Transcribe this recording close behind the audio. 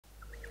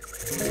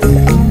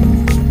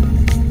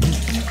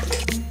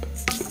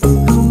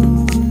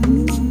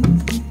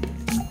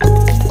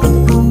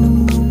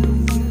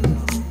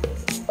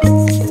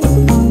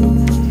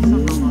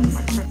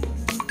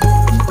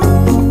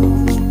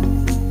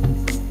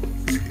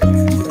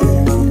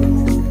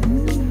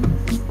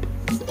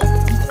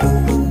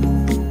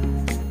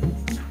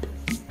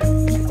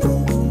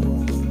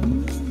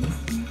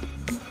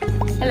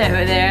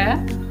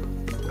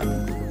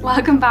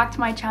back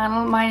to my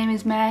channel. My name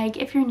is Meg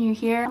if you're new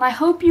here, and I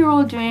hope you're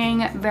all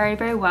doing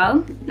very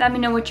well. Let me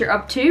know what you're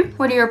up to.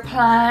 What are your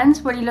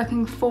plans? What are you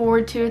looking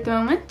forward to at the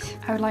moment?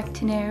 I would like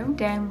to know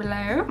down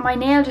below. My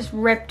nail just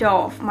ripped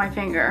off my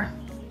finger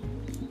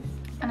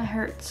and it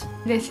hurts.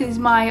 This is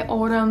my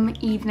autumn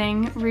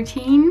evening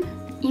routine.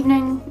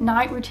 Evening,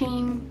 night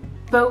routine,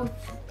 both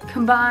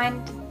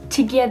combined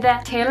together.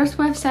 Taylor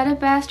Swift said it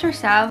best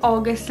herself,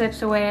 August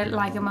slips away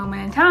like a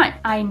moment in time.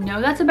 I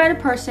know that's about a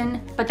person,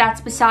 but that's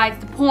besides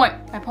the point.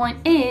 My point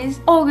is,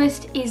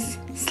 August is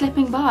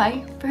slipping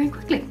by very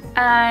quickly.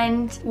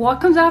 And what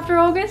comes after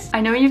August?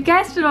 I know you've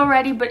guessed it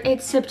already, but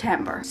it's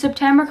September.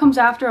 September comes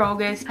after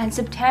August, and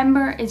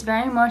September is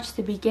very much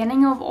the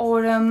beginning of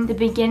autumn, the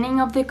beginning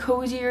of the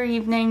cozier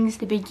evenings,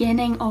 the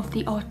beginning of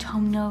the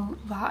autumnal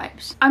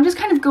vibes. I'm just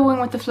kind of going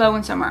with the flow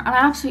in summer, and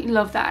I absolutely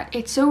love that.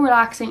 It's so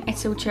relaxing,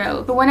 it's so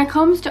chill. But when it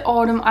comes to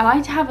autumn, I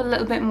like to have a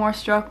little bit more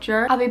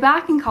structure. I'll be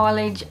back in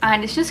college,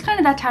 and it's just kind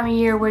of that time of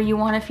year where you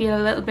want to feel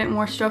a little bit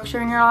more structure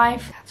in your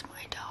life. That's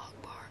my dog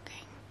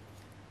barking.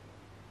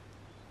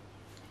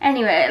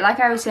 Anyway, like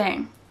I was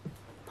saying,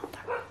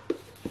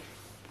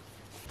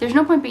 there's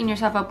no point beating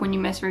yourself up when you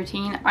miss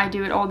routine. I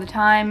do it all the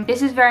time.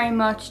 This is very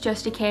much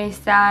just a case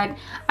that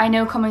I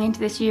know coming into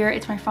this year,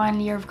 it's my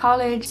final year of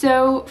college.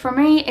 So for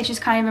me, it's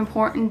just kind of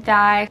important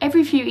that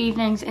every few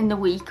evenings in the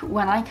week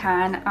when I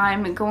can,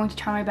 I'm going to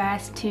try my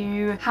best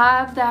to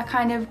have that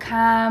kind of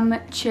calm,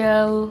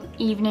 chill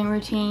evening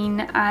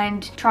routine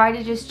and try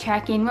to just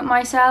check in with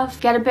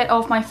myself, get a bit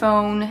off my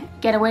phone,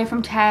 get away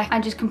from tech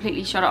and just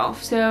completely shut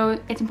off. So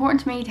it's important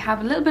to me to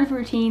have a little bit of a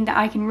routine that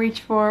I can reach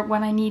for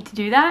when I need to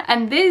do that.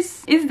 And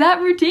this is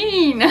that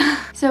routine.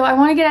 So I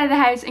want to get out of the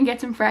house and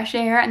get some fresh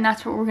air, and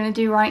that's what we're going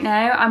to do right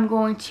now. I'm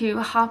going to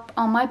hop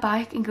on my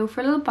bike and go for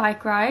a little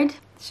bike ride.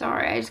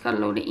 Sorry, I just got a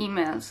load of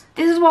emails.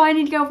 This is why I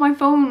need to get off my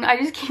phone. I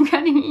just keep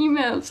getting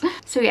emails.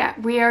 So yeah,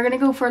 we are going to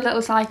go for a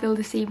little cycle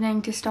this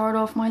evening to start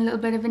off my little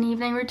bit of an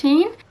evening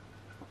routine.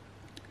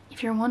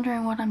 If you're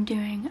wondering what I'm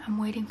doing, I'm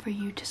waiting for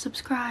you to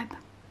subscribe.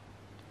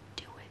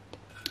 Do it.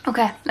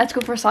 Okay, let's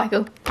go for a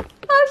cycle.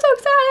 I'm so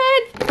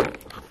excited.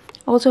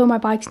 Also, my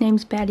bike's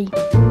name's Betty.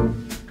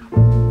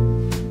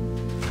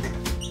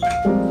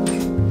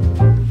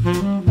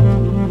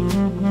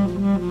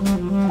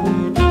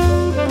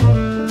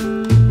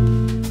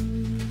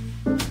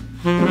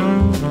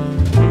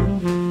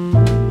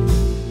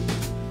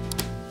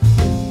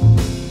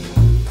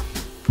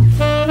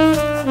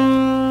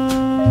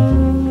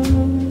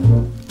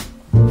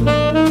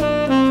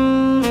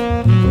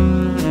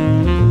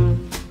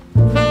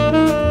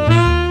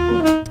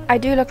 I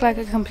do look like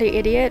a complete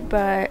idiot,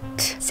 but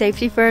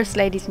safety first,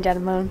 ladies and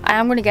gentlemen. I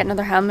am going to get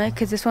another helmet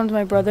because this one's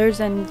my brother's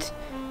and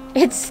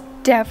it's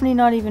definitely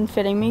not even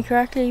fitting me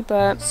correctly,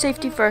 but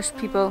safety first,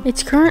 people.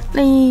 It's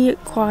currently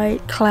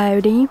quite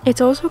cloudy.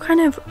 It's also kind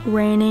of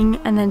raining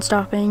and then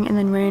stopping and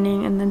then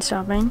raining and then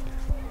stopping.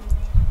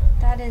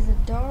 That is a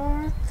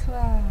dark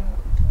cloud.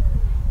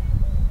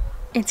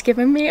 It's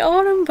giving me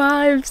autumn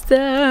vibes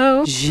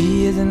though.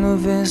 Dia de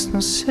nuvens no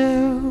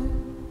céu,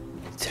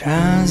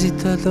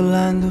 trânsito do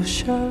lado do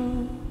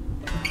chão,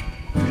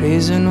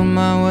 preso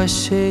numa água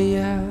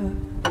cheia,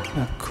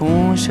 na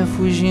concha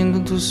fugindo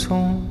do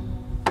som,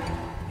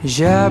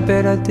 já à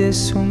beira de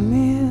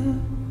sumir,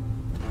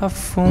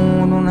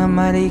 afundo na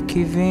maré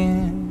que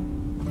vem,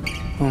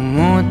 o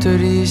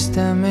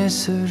motorista me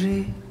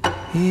sorri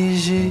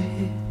e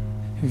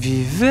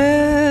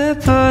viver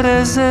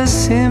parece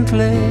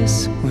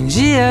simples,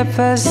 dia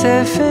para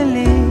ser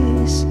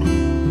feliz,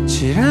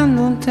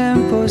 tirando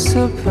tempo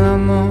só para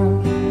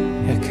amor,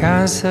 e a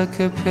casa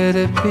que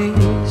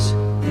perepis,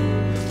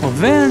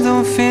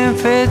 ouvindo fim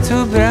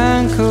preto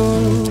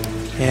branco,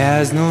 e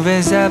as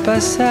nuvens a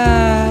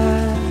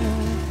passar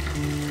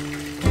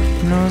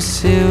no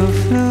seu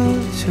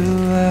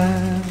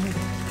flutuar.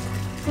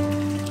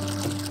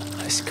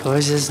 As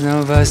coisas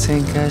não vão se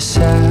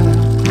encaixar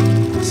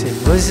se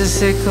você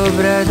se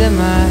cobrar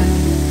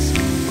demais.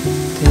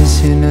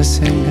 Deixe não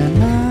se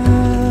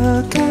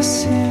enganar que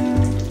assim.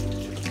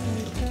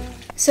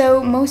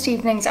 So most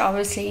evenings,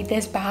 obviously,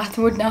 this bath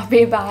would not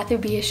be a bath, it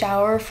would be a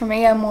shower. For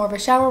me, I'm more of a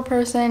shower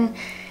person.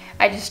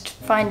 I just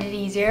find it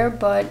easier,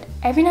 but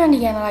every now and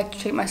again I like to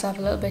treat myself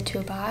a little bit to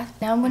a bath.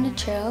 Now I'm going to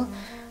chill.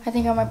 I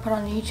think I might put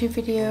on a YouTube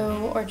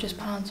video or just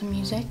put on some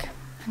music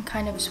and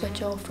kind of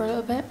switch off for a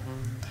little bit.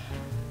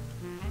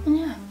 And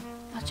yeah,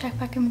 I'll check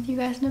back in with you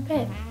guys in a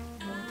bit.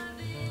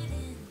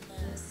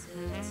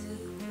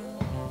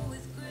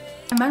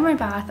 I'm out of my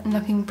bath and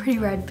looking pretty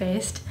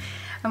red-faced.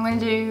 I'm going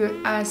to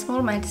do a small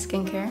amount of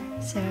skincare,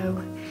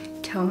 so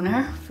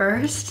toner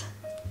first.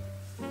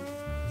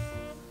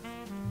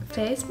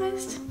 Face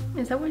mist?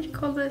 Is that what you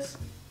call this?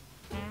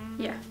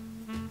 Yeah.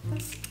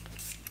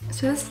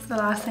 So this is the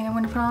last thing I'm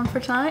going to put on for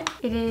tonight.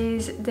 It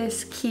is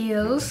this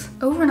Kiehl's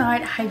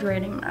Overnight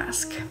Hydrating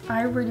Mask.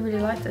 I really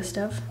like this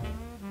stuff.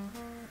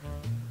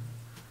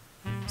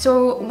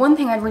 So one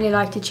thing I'd really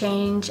like to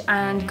change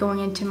and going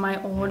into my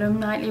autumn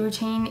nightly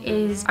routine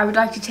is I would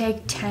like to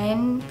take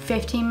 10,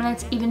 15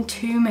 minutes, even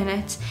 2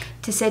 minutes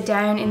to sit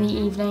down in the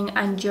evening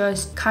and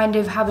just kind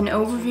of have an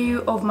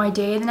overview of my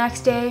day the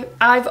next day.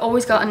 I've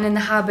always gotten in the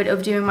habit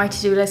of doing my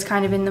to-do list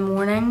kind of in the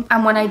morning,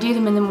 and when I do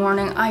them in the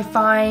morning I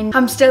find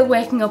I'm still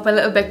waking up a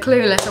little bit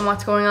clueless on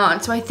what's going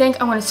on. So I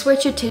think I want to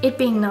switch it to it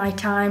being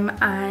nighttime,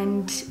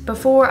 and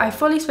before I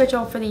fully switch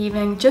off for the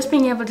evening, just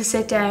being able to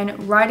sit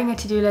down, writing a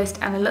to-do list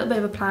and a little bit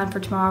of a plan for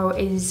tomorrow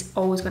is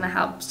always going to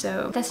help.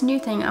 So that's a new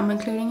thing I'm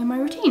including in my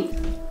routine.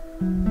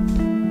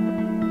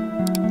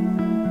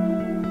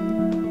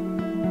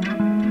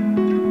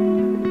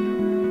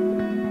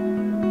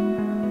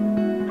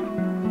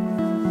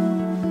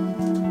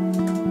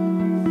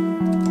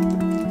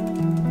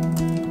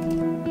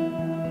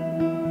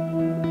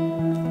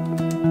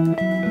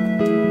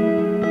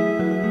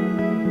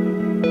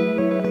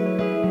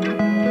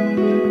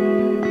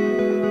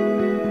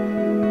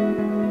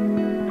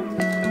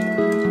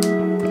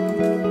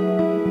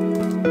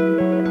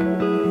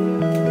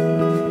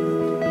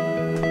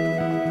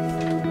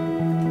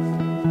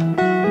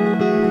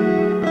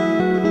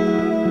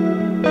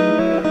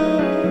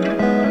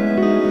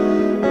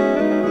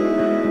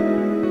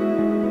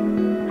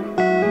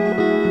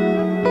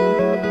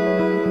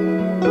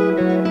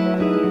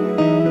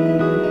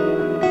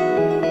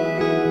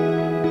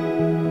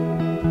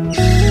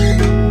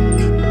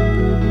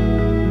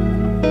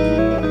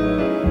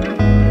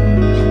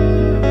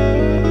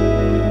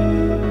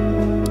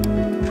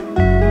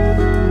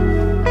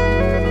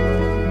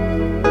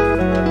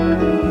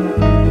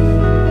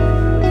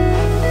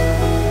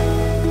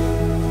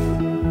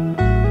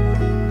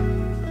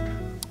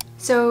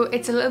 So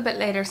it's a little bit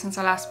later since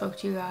I last spoke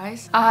to you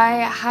guys. I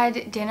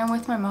had dinner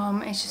with my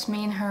mom. It's just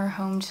me and her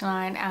home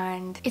tonight,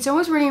 and it's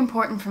always really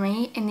important for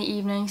me in the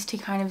evenings to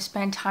kind of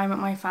spend time with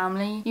my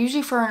family.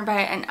 Usually for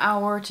about an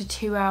hour to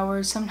 2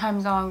 hours,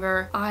 sometimes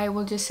longer. I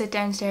will just sit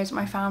downstairs with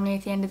my family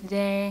at the end of the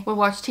day. We'll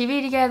watch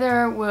TV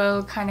together,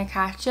 we'll kind of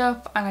catch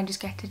up, and I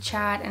just get to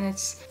chat. And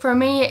it's, for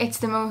me, it's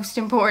the most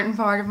important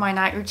part of my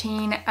night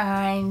routine,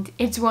 and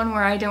it's one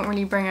where I don't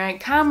really bring out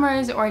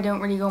cameras or I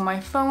don't really go on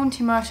my phone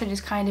too much. I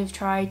just kind of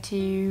try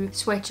to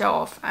switch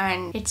off,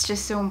 and it's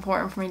just so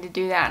important for me to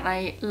do that, and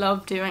I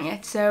love doing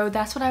it. So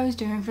that's what I was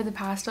doing for the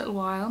past little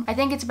while. I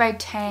think it's about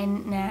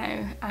 10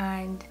 now,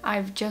 and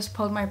I've just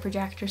pulled my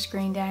projector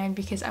screen down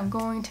because I'm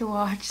going to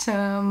watch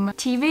some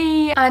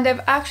TV, and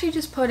I've actually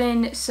just put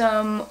in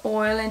some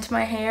oil into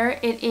my hair.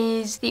 It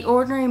is the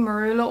ordinary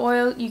marula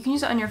oil. You can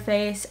use it on your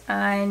face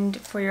and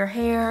for your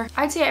hair.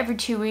 I'd say every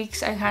 2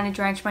 weeks I kind of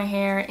drench my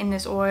hair in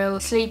this oil,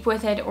 sleep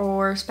with it,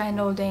 or spend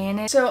all day in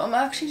it. So I'm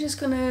actually just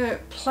gonna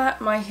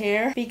plait my hair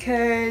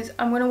because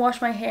I'm going to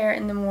wash my hair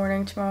in the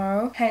morning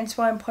tomorrow, hence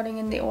why I'm putting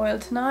in the oil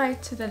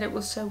tonight so that it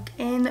will soak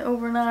in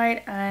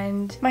overnight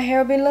and my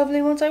hair will be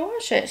lovely once I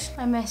wash it.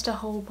 I missed a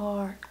whole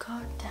part,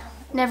 god damn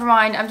it. Never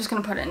mind, I'm just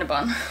going to put it in a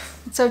bun.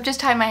 So I've just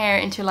tied my hair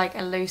into like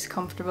a loose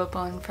comfortable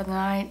bun for the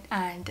night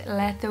and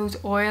let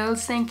those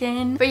oils sink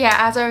in. But yeah,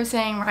 as I was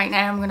saying, right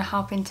now I'm going to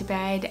hop into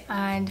bed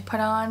and put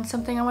on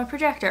something on my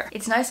projector.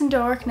 It's nice and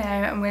dark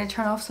now. I'm going to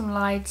turn off some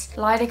lights,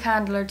 light a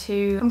candle or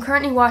two. I'm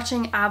currently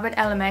watching Abbott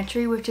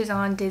Elementary, which is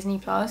on Disney+.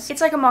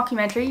 It's like a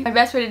mockumentary. My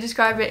best way to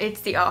describe it,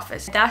 it's The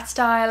Office. That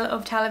style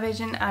of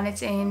television, and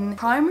it's in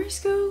primary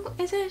school,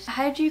 is it?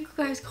 How do you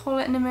guys call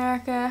it in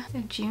America? A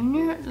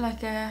junior?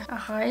 Like a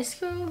high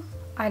school?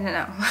 I don't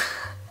know.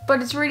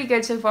 But it's really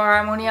good so far.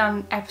 I'm only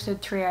on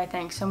episode 3, I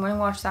think, so I'm going to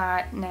watch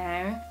that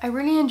now. I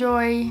really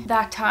enjoy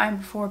that time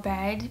before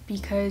bed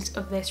because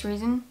of this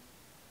reason.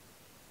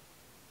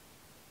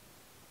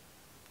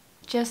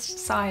 Just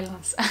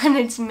silence, and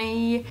it's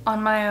me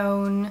on my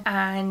own,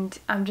 and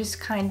I'm just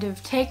kind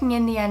of taking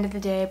in the end of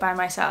the day by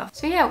myself.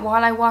 So yeah,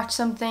 while I watch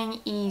something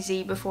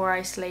easy before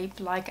I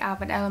sleep, like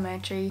Abbott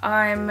Elementary,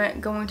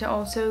 I'm going to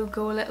also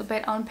go a little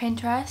bit on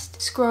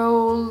Pinterest,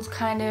 scroll,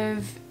 kind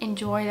of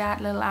enjoy that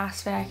little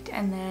aspect,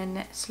 and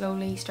then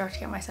slowly start to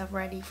get myself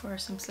ready for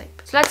some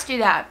sleep. So let's do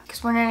that,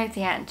 because we're nearly at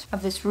the end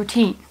of this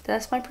routine.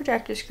 That's my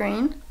projector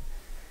screen,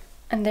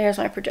 and there's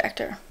my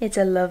projector. It's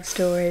a love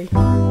story.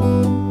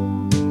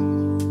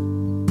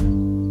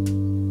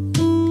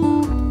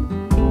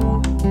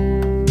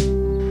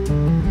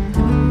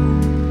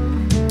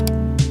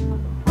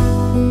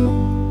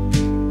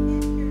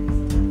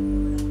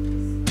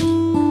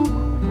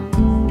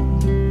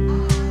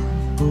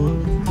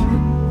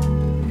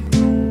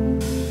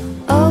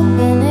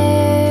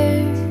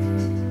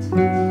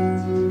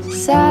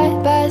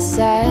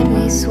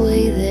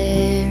 Sway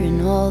there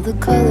in all the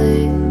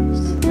colors.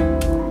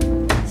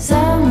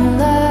 Some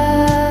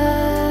love,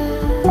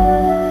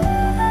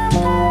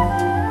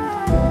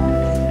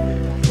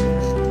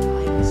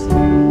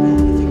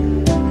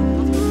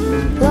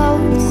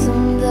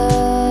 lonesome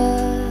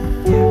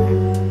love,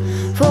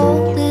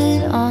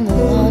 folded on the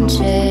lawn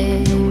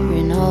chair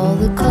in all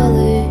the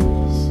colors.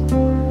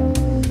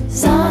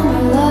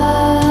 Some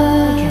love,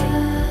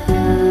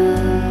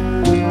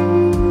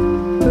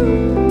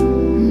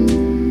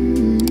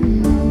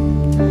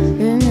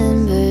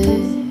 remember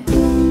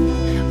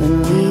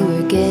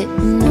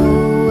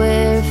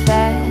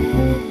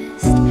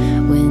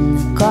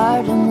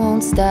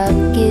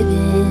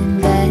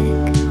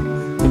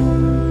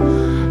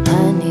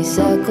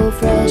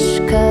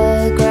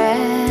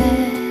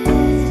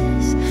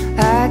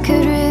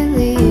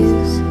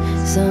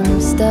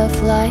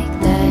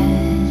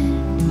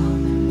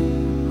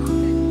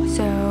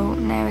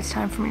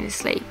for me to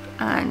sleep,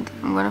 and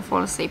I'm gonna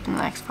fall asleep in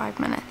the next 5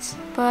 minutes.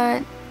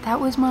 But that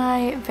was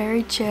my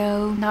very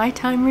chill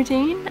nighttime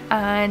routine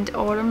and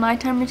autumn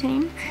nighttime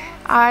routine.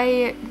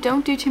 I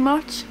don't do too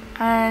much,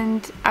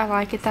 and I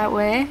like it that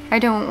way. I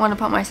don't want to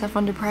put myself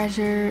under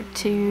pressure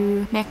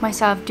to make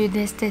myself do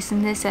this, this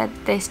and this at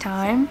this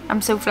time.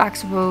 I'm so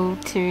flexible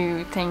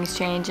to things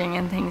changing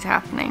and things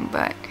happening,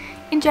 but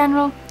in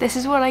general, this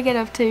is what I get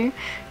up to.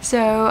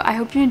 So I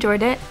hope you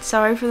enjoyed it.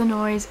 Sorry for the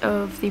noise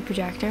of the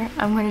projector.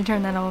 I'm going to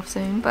turn that off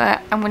soon,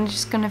 but I'm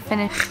just going to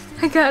finish.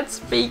 I can't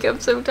speak,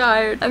 I'm so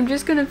tired. I'm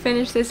just going to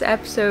finish this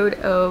episode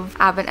of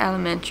Abbott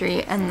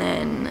Elementary and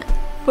then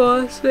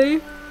fall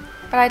asleep.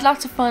 But I had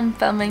lots of fun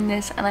filming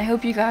this, and I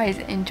hope you guys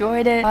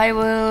enjoyed it. I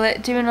will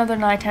do another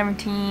nighttime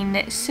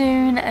routine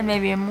soon, and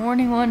maybe a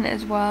morning one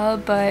as well,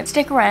 but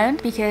stick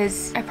around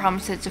because I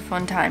promise it's a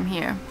fun time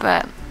here.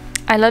 But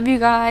I love you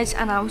guys,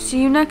 and I will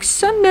see you next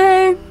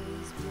Sunday.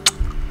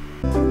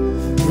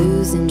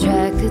 Losing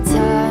track of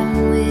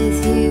time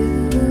with you.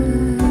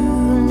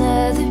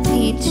 Another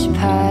peach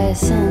pie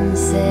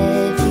sunset.